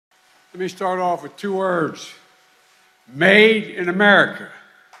Let me start off with two words. Made in America.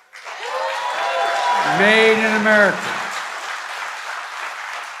 Made in America.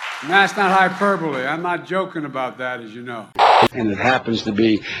 And that's not hyperbole. I'm not joking about that, as you know. And it happens to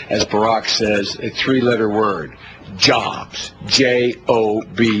be, as Barack says, a three-letter word. Jobs.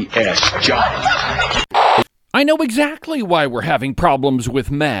 J-O-B-S. Jobs. I know exactly why we're having problems with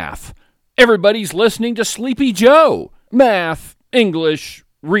math. Everybody's listening to Sleepy Joe. Math, English,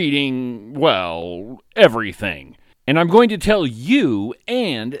 reading, well, everything. And I'm going to tell you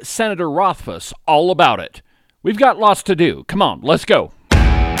and Senator Rothfuss all about it. We've got lots to do. Come on, let's go.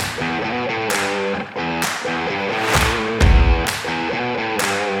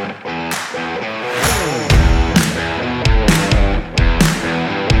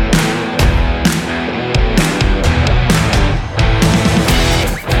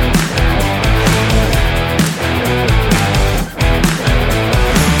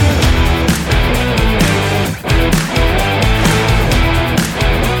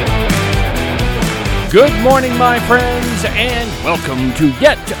 Good morning, my friends, and welcome to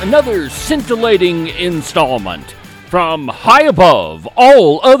yet another scintillating installment from high above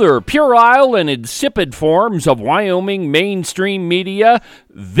all other puerile and insipid forms of Wyoming mainstream media.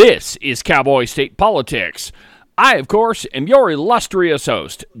 This is Cowboy State Politics. I, of course, am your illustrious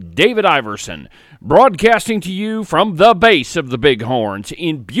host, David Iverson, broadcasting to you from the base of the Bighorns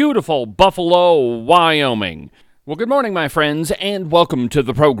in beautiful Buffalo, Wyoming. Well, good morning, my friends, and welcome to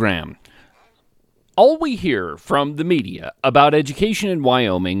the program. All we hear from the media about education in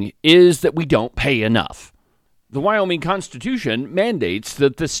Wyoming is that we don't pay enough. The Wyoming Constitution mandates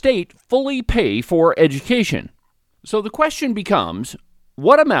that the state fully pay for education. So the question becomes,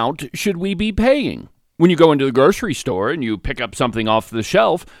 what amount should we be paying? When you go into the grocery store and you pick up something off the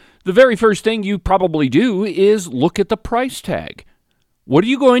shelf, the very first thing you probably do is look at the price tag. What are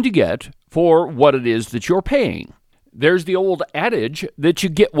you going to get for what it is that you're paying? There's the old adage that you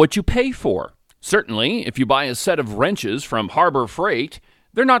get what you pay for. Certainly, if you buy a set of wrenches from Harbor Freight,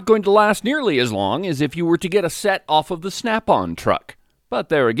 they're not going to last nearly as long as if you were to get a set off of the Snap-on truck. But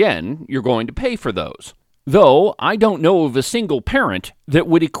there again, you're going to pay for those. Though, I don't know of a single parent that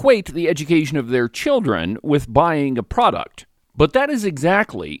would equate the education of their children with buying a product. But that is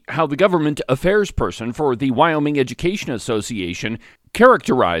exactly how the government affairs person for the Wyoming Education Association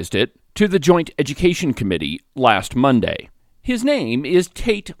characterized it to the Joint Education Committee last Monday. His name is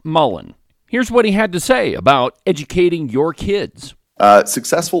Tate Mullen. Here's what he had to say about educating your kids.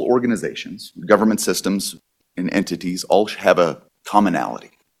 Successful organizations, government systems, and entities all have a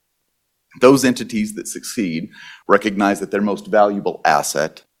commonality. Those entities that succeed recognize that their most valuable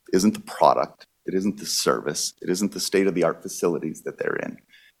asset isn't the product, it isn't the service, it isn't the state-of-the-art facilities that they're in.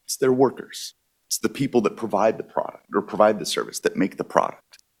 It's their workers. It's the people that provide the product or provide the service that make the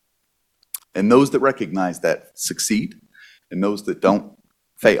product. And those that recognize that succeed, and those that don't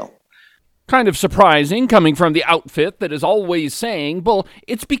fail. Kind of surprising coming from the outfit that is always saying, well,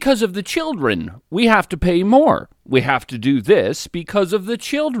 it's because of the children. We have to pay more. We have to do this because of the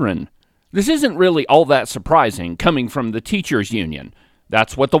children. This isn't really all that surprising coming from the teachers' union.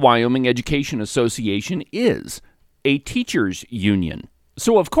 That's what the Wyoming Education Association is, a teachers' union.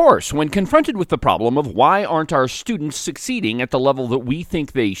 So, of course, when confronted with the problem of why aren't our students succeeding at the level that we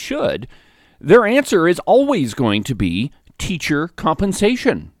think they should, their answer is always going to be teacher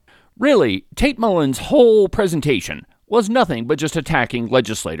compensation. Really, Tate Mullen's whole presentation was nothing but just attacking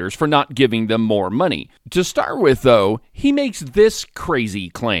legislators for not giving them more money. To start with, though, he makes this crazy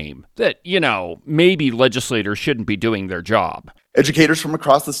claim that, maybe legislators shouldn't be doing their job. Educators from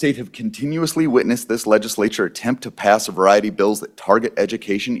across the state have continuously witnessed this legislature attempt to pass a variety of bills that target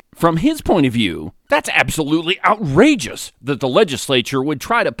education. From his point of view, that's absolutely outrageous that the legislature would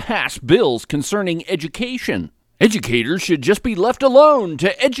try to pass bills concerning education. Educators should just be left alone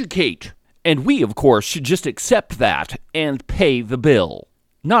to educate. And we, of course, should just accept that and pay the bill.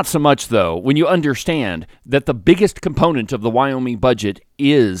 Not so much, though, when you understand that the biggest component of the Wyoming budget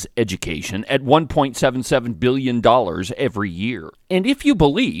is education at $1.77 billion every year. And if you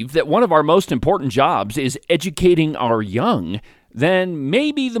believe that one of our most important jobs is educating our young, then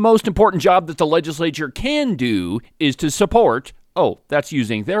maybe the most important job that the legislature can do is to support, that's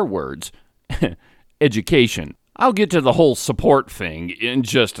using their words, education. I'll get to the whole support thing in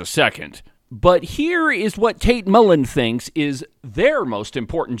just a second. But here is what Tate Mullen thinks is their most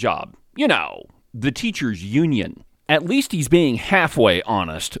important job. The teachers' union. At least he's being halfway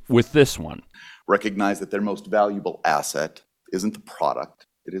honest with this one. Recognize that their most valuable asset isn't the product,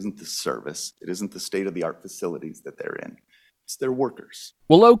 it isn't the service, it isn't the state-of-the-art facilities that they're in. It's their workers.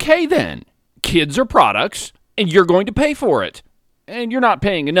 Well, okay then. Kids are products, and you're going to pay for it. And you're not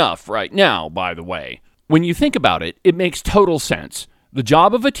paying enough right now, by the way. When you think about it, it makes total sense. The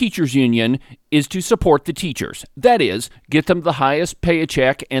job of a teachers union is to support the teachers. That is, get them the highest pay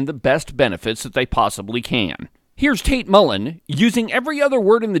check and the best benefits that they possibly can. Here's Tate Mullen using every other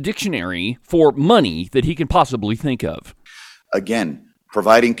word in the dictionary for money that he can possibly think of. Again,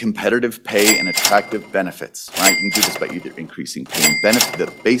 providing competitive pay and attractive benefits, right? You can do this by either increasing pay and benefit,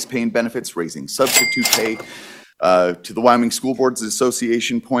 the base pay and benefits, raising substitute pay, to the Wyoming School Boards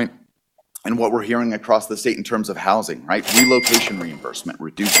Association point, and what we're hearing across the state in terms of housing, right? Relocation reimbursement,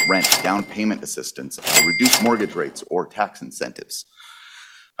 reduced rent, down payment assistance, reduced mortgage rates, or tax incentives.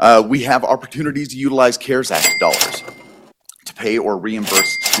 We have opportunities to utilize CARES Act dollars to pay or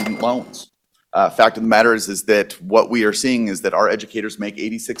reimburse student loans. Fact of the matter is that what we are seeing is that our educators make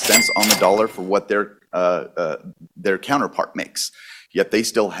 86 cents on the dollar for what their counterpart makes. Yet they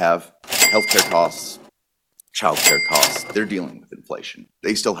still have healthcare costs, childcare costs. They're dealing with inflation.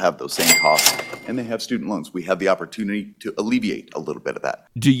 They still have those same costs, and they have student loans. We have the opportunity to alleviate a little bit of that.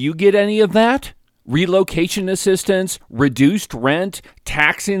 Do you get any of that? Relocation assistance, reduced rent,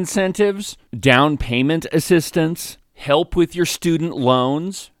 tax incentives, down payment assistance, help with your student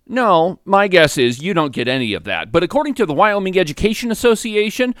loans? No, my guess is you don't get any of that. But according to the Wyoming Education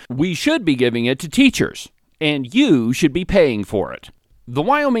Association, we should be giving it to teachers, and you should be paying for it. The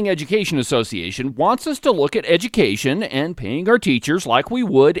Wyoming Education Association wants us to look at education and paying our teachers like we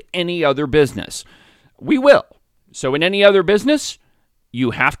would any other business. We will. So in any other business,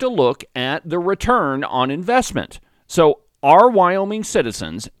 you have to look at the return on investment. So are Wyoming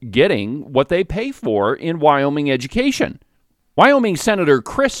citizens getting what they pay for in Wyoming education? Wyoming Senator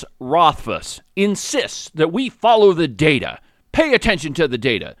Chris Rothfuss insists that we follow the data. Pay attention to the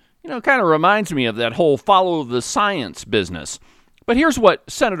data. Kind of reminds me of that whole follow the science business. But here's what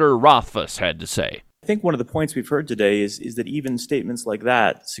Senator Rothfuss had to say. I think one of the points we've heard today is that even statements like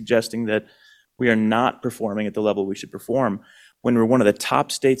that, suggesting that we are not performing at the level we should perform when we're one of the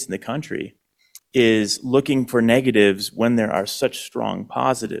top states in the country, is looking for negatives when there are such strong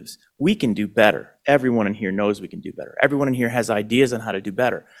positives. We can do better. Everyone in here knows we can do better. Everyone in here has ideas on how to do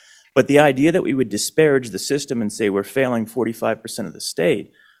better. But the idea that we would disparage the system and say we're failing 45% of the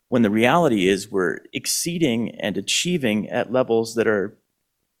state, when the reality is we're exceeding and achieving at levels that are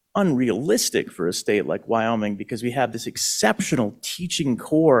unrealistic for a state like Wyoming, because we have this exceptional teaching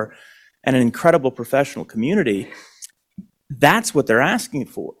core and an incredible professional community, that's what they're asking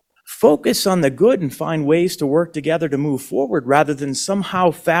for. Focus on the good and find ways to work together to move forward rather than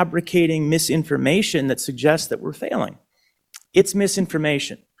somehow fabricating misinformation that suggests that we're failing. It's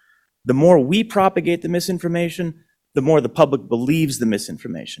misinformation. The more we propagate the misinformation, the more the public believes the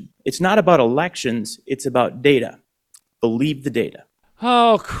misinformation. It's not about elections, it's about data. Believe the data.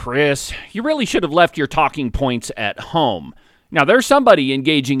 Oh, Chris, you really should have left your talking points at home. Now, there's somebody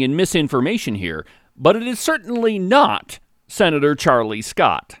engaging in misinformation here, but it is certainly not Senator Charlie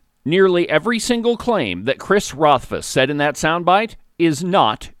Scott. Nearly every single claim that Chris Rothfuss said in that soundbite is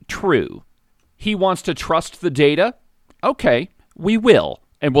not true. He wants to trust the data? Okay, we will,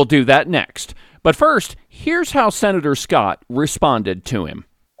 and we'll do that next. But first, here's how Senator Scott responded to him.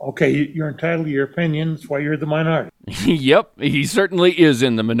 Okay, you're entitled to your opinion. That's why you're the minority. Yep, he certainly is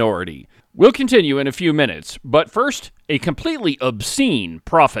in the minority. We'll continue in a few minutes, but first, a completely obscene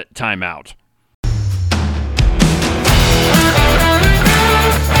profit timeout.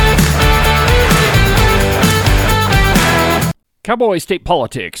 Cowboy State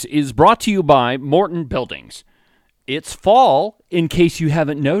Politics is brought to you by Morton Buildings. It's fall, in case you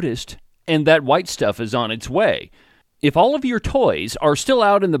haven't noticed, and that white stuff is on its way. If all of your toys are still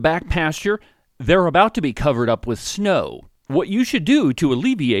out in the back pasture, they're about to be covered up with snow. What you should do to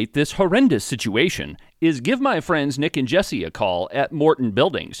alleviate this horrendous situation is give my friends Nick and Jesse a call at Morton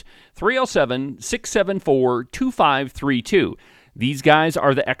Buildings, 307-674-2532. These guys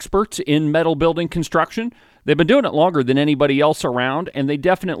are the experts in metal building construction. They've been doing it longer than anybody else around, and they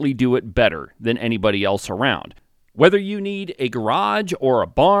definitely do it better than anybody else around. Whether you need a garage or a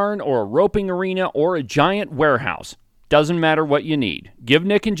barn or a roping arena or a giant warehouse, doesn't matter what you need. Give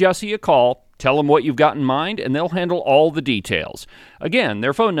Nick and Jesse a call, tell them what you've got in mind, and they'll handle all the details. Again,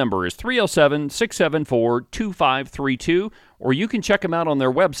 their phone number is 307-674-2532, or you can check them out on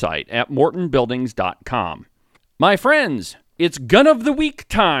their website at mortonbuildings.com. My friends, it's Gun of the Week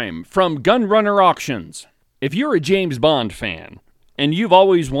time from Gun Runner Auctions. If you're a James Bond fan, and you've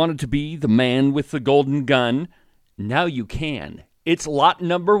always wanted to be the man with the golden gun, now you can. It's lot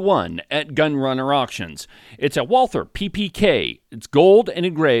number 1 at Gun Runner Auctions. It's a Walther PPK. It's gold and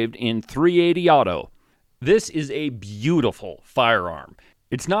engraved in .380 auto. This is a beautiful firearm.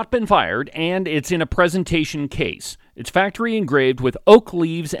 It's not been fired, and it's in a presentation case. It's factory engraved with oak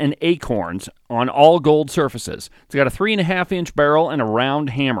leaves and acorns on all gold surfaces. It's got a 3.5-inch barrel and a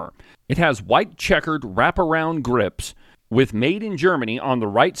round hammer. It has white checkered wraparound grips with Made in Germany on the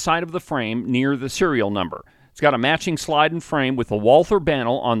right side of the frame near the serial number. It's got a matching slide and frame with a Walther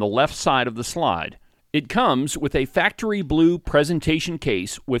Bantle on the left side of the slide. It comes with a factory blue presentation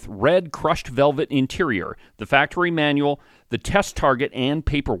case with red crushed velvet interior, the factory manual, the test target, and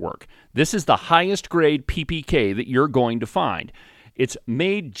paperwork. This is the highest grade PPK that you're going to find. It's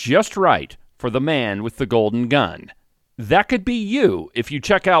made just right for the man with the golden gun. That could be you if you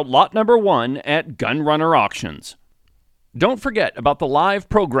check out lot number 1 at Gunrunner Auctions. Don't forget about the live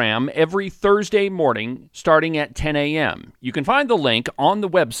program every Thursday morning starting at 10 a.m. You can find the link on the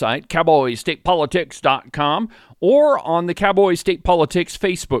website, cowboystatepolitics.com, or on the Cowboy State Politics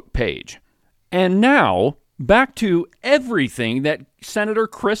Facebook page. And now, back to everything that Senator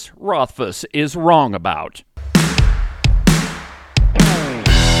Chris Rothfuss is wrong about.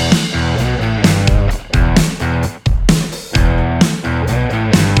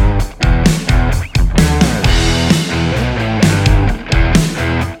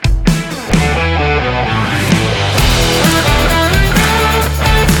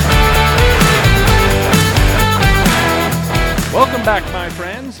 Welcome back, my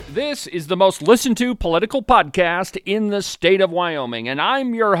friends. This is the most listened to political podcast in the state of Wyoming, and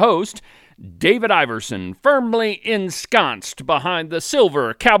I'm your host, David Iverson, firmly ensconced behind the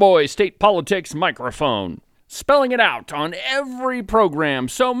silver Cowboy State Politics microphone, spelling it out on every program,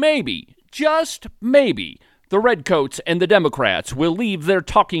 so maybe, just maybe, the Redcoats and the Democrats will leave their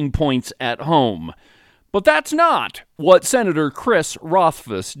talking points at home. But that's not what Senator Chris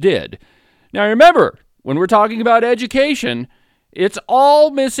Rothfuss did. Now remember, when we're talking about education, it's all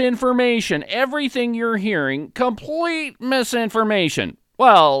misinformation. Everything you're hearing, complete misinformation.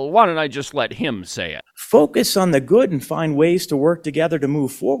 Well, why don't I just let him say it? Focus on the good and find ways to work together to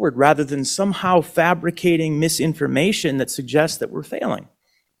move forward rather than somehow fabricating misinformation that suggests that we're failing.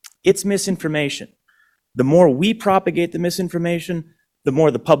 It's misinformation. The more we propagate the misinformation, the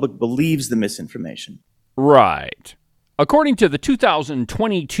more the public believes the misinformation. Right. According to the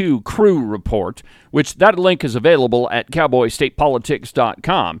 2022 Crew Report, which that link is available at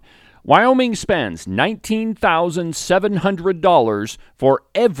cowboystatepolitics.com, Wyoming spends $19,700 for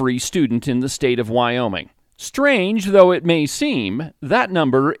every student in the state of Wyoming. Strange though it may seem, that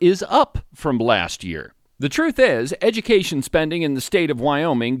number is up from last year. The truth is, education spending in the state of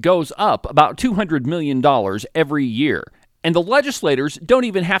Wyoming goes up about $200 million every year, and the legislators don't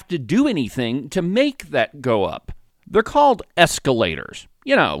even have to do anything to make that go up. They're called escalators.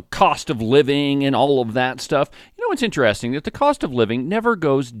 You know, cost of living and all of that stuff. You know, it's interesting that the cost of living never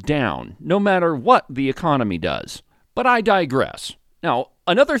goes down, no matter what the economy does. But I digress. Now,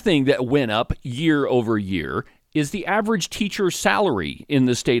 another thing that went up year over year is the average teacher's salary in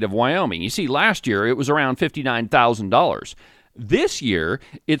the state of Wyoming. You see, last year it was around $59,000. This year,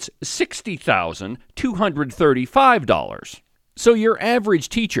 it's $60,235. So your average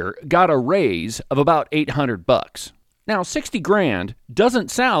teacher got a raise of about $800. Now, $60,000 doesn't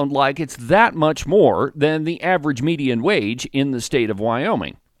sound like it's that much more than the average median wage in the state of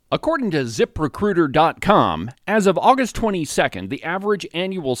Wyoming. According to ZipRecruiter.com, as of August 22nd, the average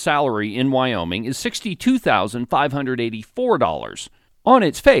annual salary in Wyoming is $62,584. On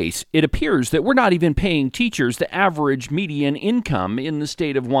its face, it appears that we're not even paying teachers the average median income in the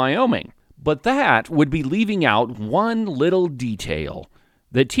state of Wyoming. But that would be leaving out one little detail,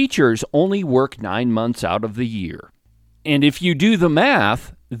 that teachers only work 9 months out of the year. And if you do the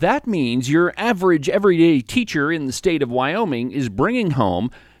math, that means your average everyday teacher in the state of Wyoming is bringing home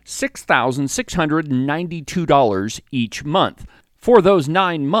 $6,692 each month for those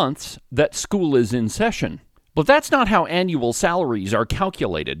 9 months that school is in session. But that's not how annual salaries are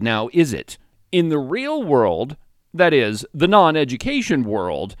calculated now, is it? In the real world, that is, the non-education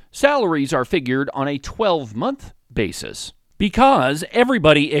world, salaries are figured on a 12-month basis because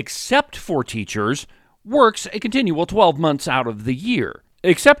everybody except for teachers works a continual 12 months out of the year.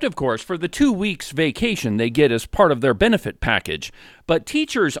 Except, of course, for the 2 weeks vacation they get as part of their benefit package. But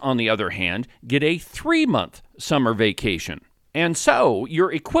teachers, on the other hand, get a 3-month summer vacation. And so,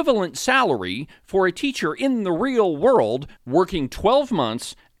 your equivalent salary for a teacher in the real world working 12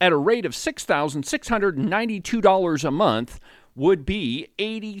 months at a rate of $6,692 a month would be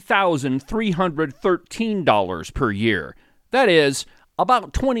 $80,313 per year. That is,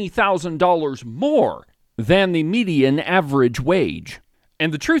 about $20,000 more than the median average wage.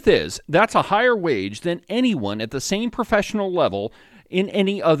 And the truth is, that's a higher wage than anyone at the same professional level in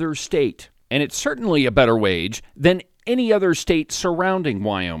any other state. And it's certainly a better wage than any other state surrounding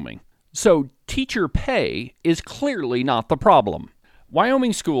Wyoming. So teacher pay is clearly not the problem.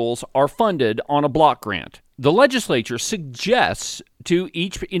 Wyoming schools are funded on a block grant. The legislature suggests to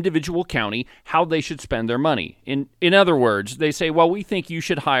each individual county how they should spend their money. In other words, they say, well, we think you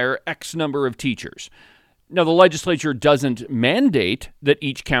should hire X number of teachers. Now, the legislature doesn't mandate that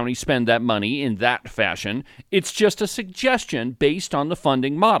each county spend that money in that fashion. It's just a suggestion based on the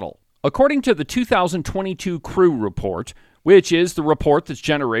funding model. According to the 2022 Crew Report, which is the report that's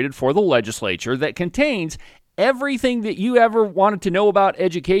generated for the legislature that contains everything that you ever wanted to know about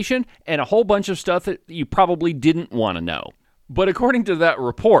education and a whole bunch of stuff that you probably didn't want to know. But according to that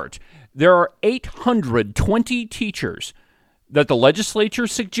report, there are 820 teachers that the legislature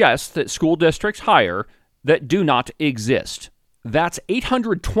suggests that school districts hire that do not exist. That's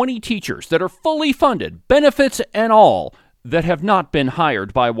 820 teachers that are fully funded, benefits and all, that have not been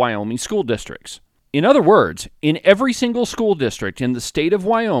hired by Wyoming school districts. In other words, in every single school district in the state of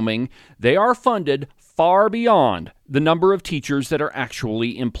Wyoming, they are funded far beyond the number of teachers that are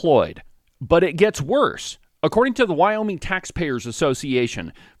actually employed. But it gets worse. According to the Wyoming Taxpayers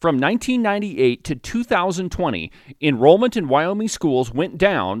Association, from 1998 to 2020, enrollment in Wyoming schools went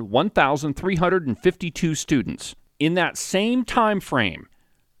down 1,352 students. In that same time frame,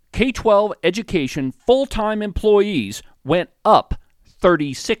 K-12 education full-time employees went up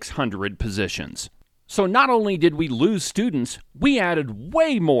 3,600 positions. So not only did we lose students, we added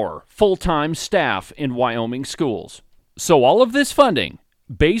way more full-time staff in Wyoming schools. So all of this funding,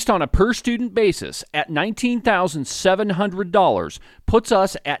 based on a per-student basis at $19,700, puts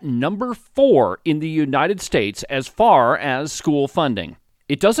us at number 4 in the United States as far as school funding.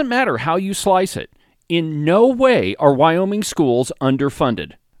 It doesn't matter how you slice it. In no way are Wyoming schools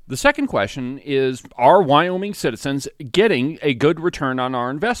underfunded. The second question is, are Wyoming citizens getting a good return on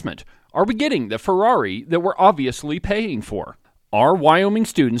our investment? Are we getting the Ferrari that we're obviously paying for? Are Wyoming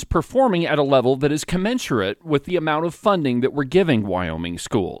students performing at a level that is commensurate with the amount of funding that we're giving Wyoming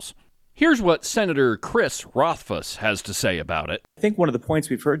schools? Here's what Senator Chris Rothfuss has to say about it. I think one of the points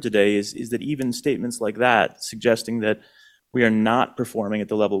we've heard today is that even statements like that, suggesting that we are not performing at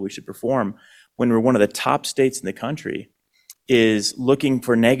the level we should perform when we're one of the top states in the country, is looking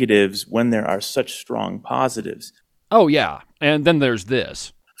for negatives when there are such strong positives. Oh yeah, and then there's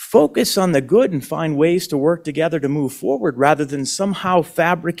this. Focus on the good and find ways to work together to move forward rather than somehow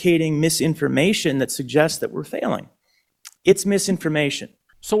fabricating misinformation that suggests that we're failing. It's misinformation.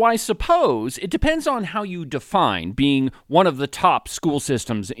 So I suppose it depends on how you define being one of the top school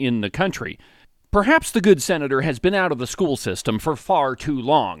systems in the country. Perhaps the good senator has been out of the school system for far too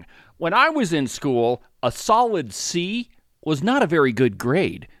long. When I was in school, a solid C was not a very good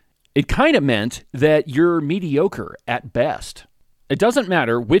grade. It kind of meant that you're mediocre at best. It doesn't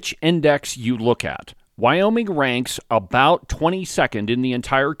matter which index you look at. Wyoming ranks about 22nd in the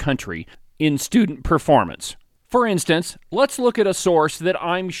entire country in student performance. For instance, let's look at a source that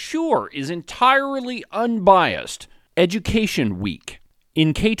I'm sure is entirely unbiased, Education Week.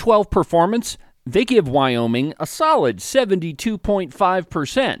 In K-12 performance, they give Wyoming a solid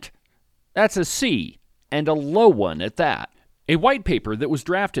 72.5%. That's a C, and a low one at that. A white paper that was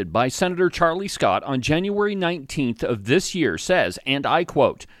drafted by Senator Charlie Scott on January 19th of this year says, and I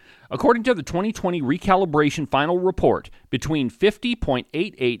quote, according to the 2020 recalibration final report, between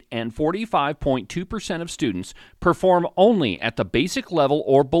 50.88 and 45.2% of students perform only at the basic level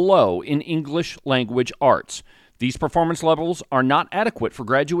or below in English language arts. These performance levels are not adequate for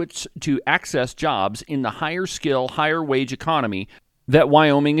graduates to access jobs in the higher skill, higher wage economy that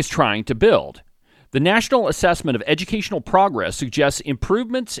Wyoming is trying to build. The National Assessment of Educational Progress suggests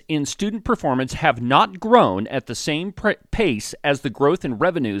improvements in student performance have not grown at the same pace as the growth in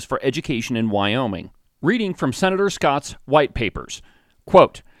revenues for education in Wyoming. Reading from Senator Scott's white papers,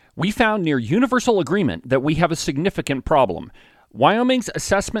 quote, we found near universal agreement that we have a significant problem. Wyoming's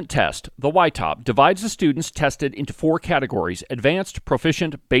assessment test, the YTOP, divides the students tested into 4 categories: advanced,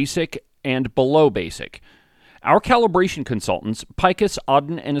 proficient, basic, and below basic. Our calibration consultants, Picus,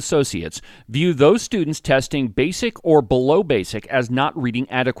 Auden, and Associates, view those students testing basic or below basic as not reading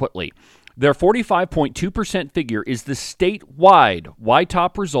adequately. Their 45.2% figure is the statewide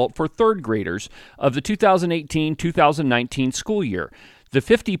YTOP result for third graders of the 2018-2019 school year. The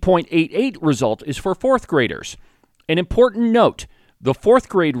 50.88 result is for fourth graders. An important note, the fourth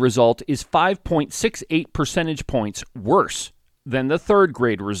grade result is 5.68 percentage points worse than the third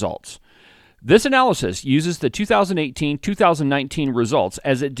grade results. This analysis uses the 2018-2019 results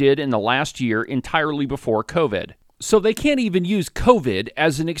as it did in the last year entirely before COVID. So they can't even use COVID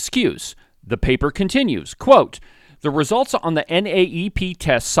as an excuse. The paper continues, quote, The results on the NAEP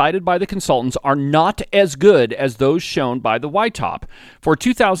test cited by the consultants are not as good as those shown by the YTOP. For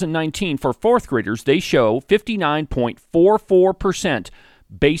 2019, for fourth graders, they show 59.44%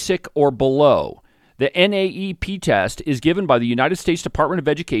 basic or below. The NAEP test is given by the United States Department of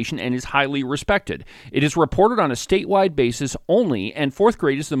Education and is highly respected. It is reported on a statewide basis only, and fourth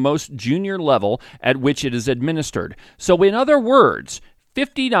grade is the most junior level at which it is administered. So in other words,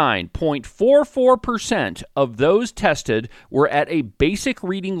 59.44% of those tested were at a basic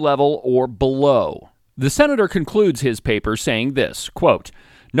reading level or below. The senator concludes his paper saying this, quote,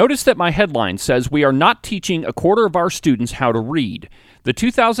 "Notice that my headline says we are not teaching a quarter of our students how to read. The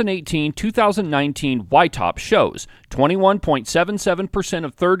 2018-2019 YTOP shows 21.77%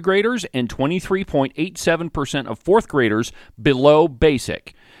 of third graders and 23.87% of fourth graders below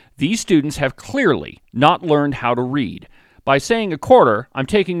basic. These students have clearly not learned how to read. By saying a quarter, I'm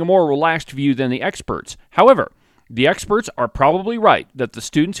taking a more relaxed view than the experts. However, the experts are probably right that the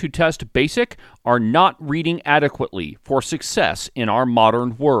students who test basic are not reading adequately for success in our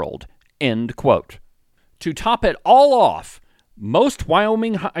modern world." End quote. To top it all off, most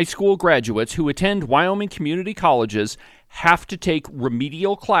Wyoming high school graduates who attend Wyoming community colleges have to take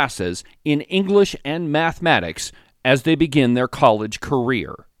remedial classes in English and mathematics as they begin their college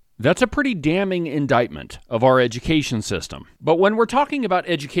career. That's a pretty damning indictment of our education system. But when we're talking about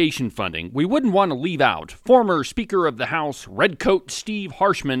education funding, we wouldn't want to leave out former Speaker of the House, Redcoat Steve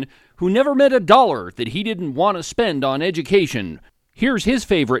Harshman, who never met a dollar that he didn't want to spend on education. Here's his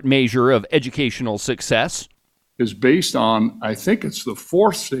favorite measure of educational success. Is based on, I think it's the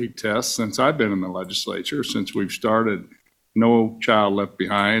fourth state test since I've been in the legislature, since we've started No Child Left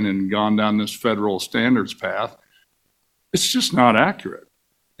Behind and gone down this federal standards path. It's just not accurate.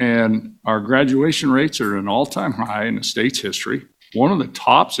 And our graduation rates are an all-time high in the state's history, one of the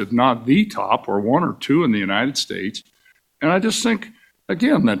tops, if not the top, or one or two in the United States. And I just think,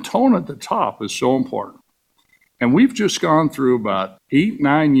 again, the tone at the top is so important. And we've just gone through about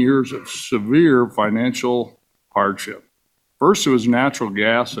 8-9 years of severe financial hardship. First, it was natural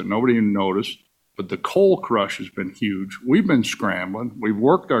gas that nobody even noticed, but the coal crush has been huge. We've been scrambling. We've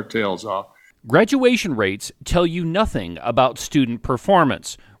worked our tails off. Graduation rates tell you nothing about student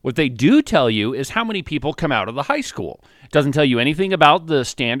performance. What they do tell you is how many people come out of the high school. It doesn't tell you anything about the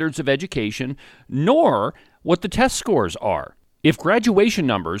standards of education, nor what the test scores are. If graduation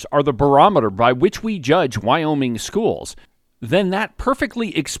numbers are the barometer by which we judge Wyoming schools, then that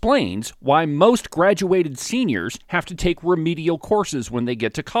perfectly explains why most graduated seniors have to take remedial courses when they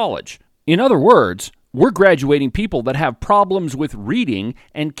get to college. In other words, we're graduating people that have problems with reading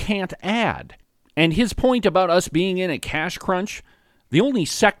and can't add. And his point about us being in a cash crunch, the only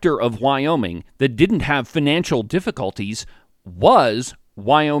sector of Wyoming that didn't have financial difficulties was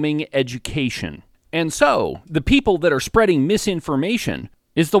Wyoming education. And so, the people that are spreading misinformation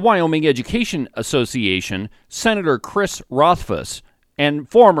is the Wyoming Education Association, Senator Chris Rothfuss, and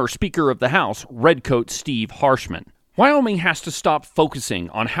former Speaker of the House, Redcoat Steve Harshman. Wyoming has to stop focusing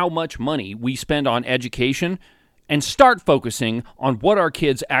on how much money we spend on education and start focusing on what our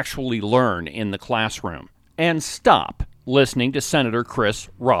kids actually learn in the classroom. And stop listening to Senator Chris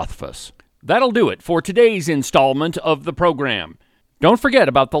Rothfuss. That'll do it for today's installment of the program. Don't forget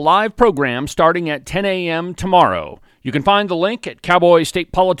about the live program starting at 10 a.m. tomorrow. You can find the link at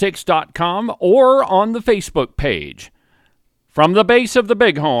cowboystatepolitics.com or on the Facebook page. From the base of the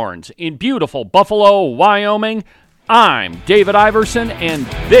Bighorns in beautiful Buffalo, Wyoming, I'm David Iverson, and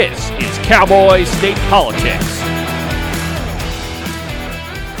this is Cowboy State Politics.